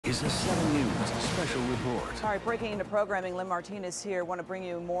is a 7 News special report. All right, breaking into programming, Lynn Martinez here. Want to bring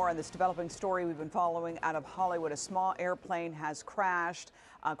you more on this developing story we've been following out of Hollywood. A small airplane has crashed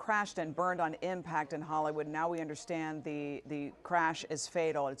and burned on impact in Hollywood. Now we understand the crash is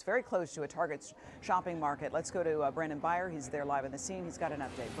fatal. It's very close to a Target shopping market. Let's go to Brandon Beyer. He's there live on the scene. He's got an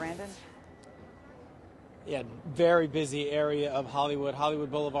update. Brandon? Yeah, very busy area of Hollywood.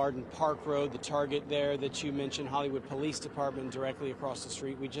 Hollywood Boulevard and Park Road, the Target there that you mentioned, Hollywood Police Department directly across the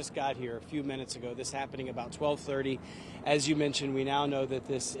street. We just got here a few minutes ago. This happening about 12:30. As you mentioned, we now know that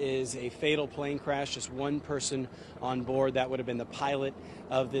this is a fatal plane crash. Just one person on board. That would have been the pilot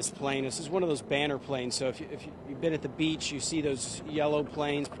of this plane. This is one of those banner planes. So if you've been at the beach, you see those yellow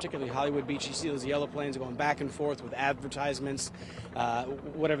planes, particularly Hollywood Beach. You see those yellow planes going back and forth with advertisements,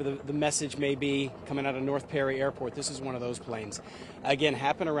 whatever the message may be coming out of North Perry Airport. This is one of those planes. Again,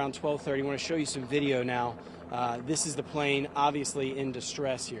 happened around 12:30. I want to show you some video now. This is the plane obviously in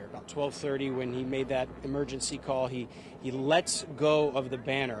distress here. About 12:30 when he made that emergency call, he lets go of the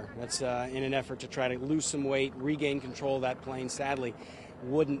banner. That's in an effort to try to lose some weight, regain control of that plane. Sadly,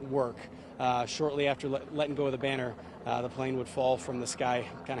 wouldn't work. Shortly after letting go of the banner, the plane would fall from the sky.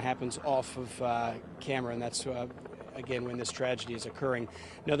 Kind of happens off of camera, and that's again when this tragedy is occurring.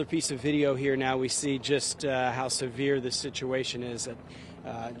 Another piece of video here now. We see just how severe this situation is.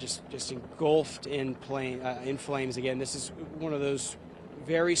 Just engulfed in flames. Again, this is one of those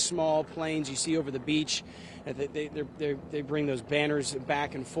very small planes you see over the beach. They bring those banners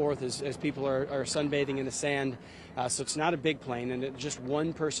back and forth as people are sunbathing in the sand. So it's not a big plane, and just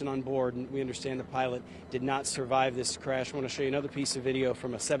one person on board. And we understand the pilot did not survive this crash. I want to show you another piece of video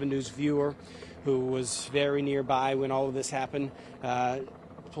from a 7 News viewer who was very nearby when all of this happened.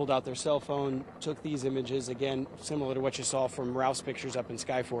 Pulled out their cell phone, took these images, again, similar to what you saw from Ralph's pictures up in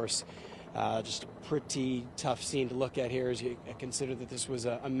Skyforce. Just a pretty tough scene to look at here as you consider that this was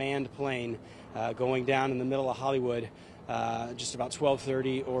a manned plane going down in the middle of Hollywood just about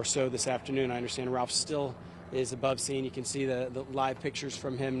 12:30 or so this afternoon. I understand Ralph still is above scene. You can see the live pictures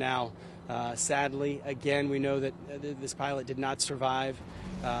from him now. Sadly, again, we know that this pilot did not survive.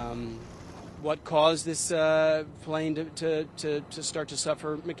 What caused this plane to start to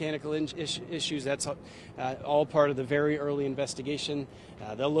suffer mechanical issues? That's all part of the very early investigation.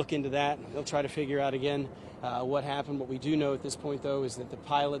 They'll look into that. They'll try to figure out again what happened. What we do know at this point, though, is that the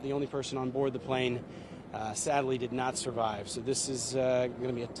pilot, the only person on board the plane, sadly did not survive. So this is going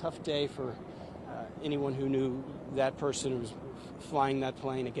to be a tough day for anyone who knew that person who was flying that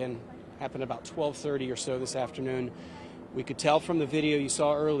plane. Again, happened about 12:30 or so this afternoon. We could tell from the video you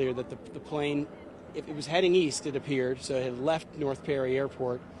saw earlier that the plane, if it was heading east, it appeared, so it had left North Perry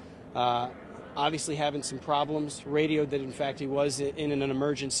Airport, obviously having some problems, radioed that in fact he was in an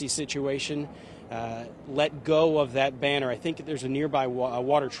emergency situation, let go of that banner. I think there's a nearby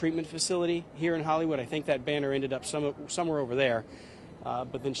water treatment facility here in Hollywood. I think that banner ended up somewhere over there,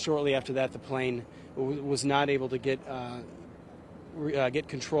 but then shortly after that the plane was not able to get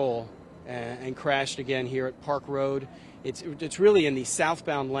control and crashed again here at Park Road. It's really in the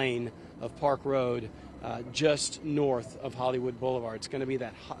southbound lane of Park Road, just north of Hollywood Boulevard. It's going to be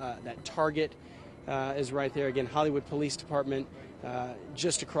that Target is right there. Again, Hollywood Police Department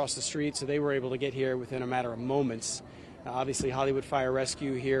just across the street, so they were able to get here within a matter of moments. Obviously, Hollywood Fire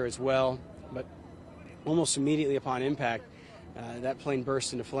Rescue here as well, but almost immediately upon impact, that plane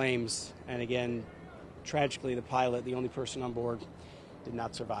burst into flames, and again, tragically, the pilot, the only person on board, did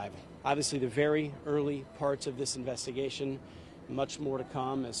not survive. Obviously, the very early parts of this investigation, much more to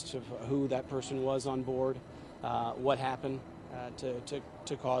come as to who that person was on board, what happened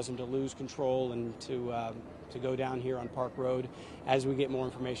to cause him to lose control and to go down here on Park Road. As we get more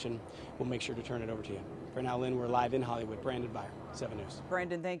information, we'll make sure to turn it over to you. For now, Lynn, we're live in Hollywood. Brandon Beyer, 7 News.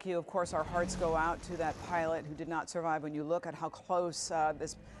 Brandon, thank you. Of course, our hearts go out to that pilot who did not survive. When you look at how close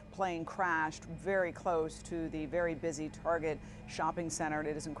this plane crashed, very close to the very busy Target shopping center.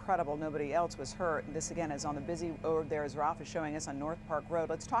 It is incredible nobody else was hurt. And this again is on the busy road there, as Ralph is showing us on North Park Road.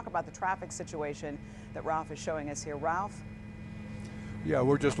 Let's talk about the traffic situation that Ralph is showing us here. Ralph? Yeah,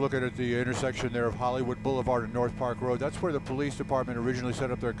 we're just looking at the intersection there of Hollywood Boulevard and North Park Road. That's where the police department originally set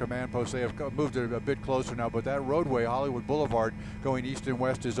up their command post. They have moved it a bit closer now, but that roadway, Hollywood Boulevard, going east and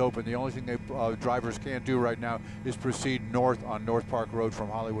west is open. The only thing drivers can't do right now is proceed north on North Park Road from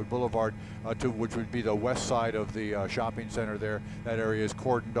Hollywood Boulevard to which would be the west side of the shopping center there. That area is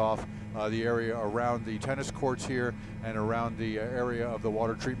cordoned off. The area around the tennis courts here and around the area of the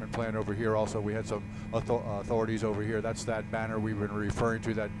water treatment plant over here. Also, we had some authorities over here. That's that banner we've been referring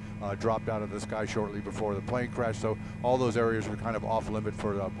to that dropped out of the sky shortly before the plane crash. So all those areas are kind of off limit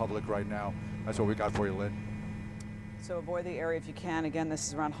for the public right now. That's what we got for you, Lynn. So avoid the area if you can. Again, this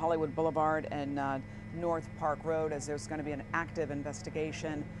is around Hollywood Boulevard and North Park Road, as there's going to be an active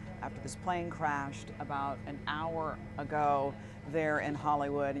investigation after this plane crashed about an hour ago there in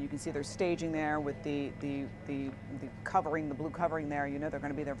Hollywood. And you can see they're staging there with the covering, the blue covering there. You know they're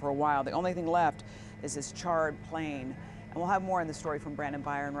going to be there for a while. The only thing left is this charred plane. And we'll have more on the story from Brandon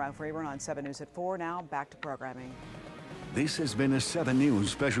Byer and Ralph Rayburn on 7 News at 4. Now, back to programming. This has been a 7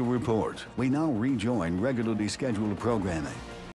 News special report. We now rejoin regularly scheduled programming.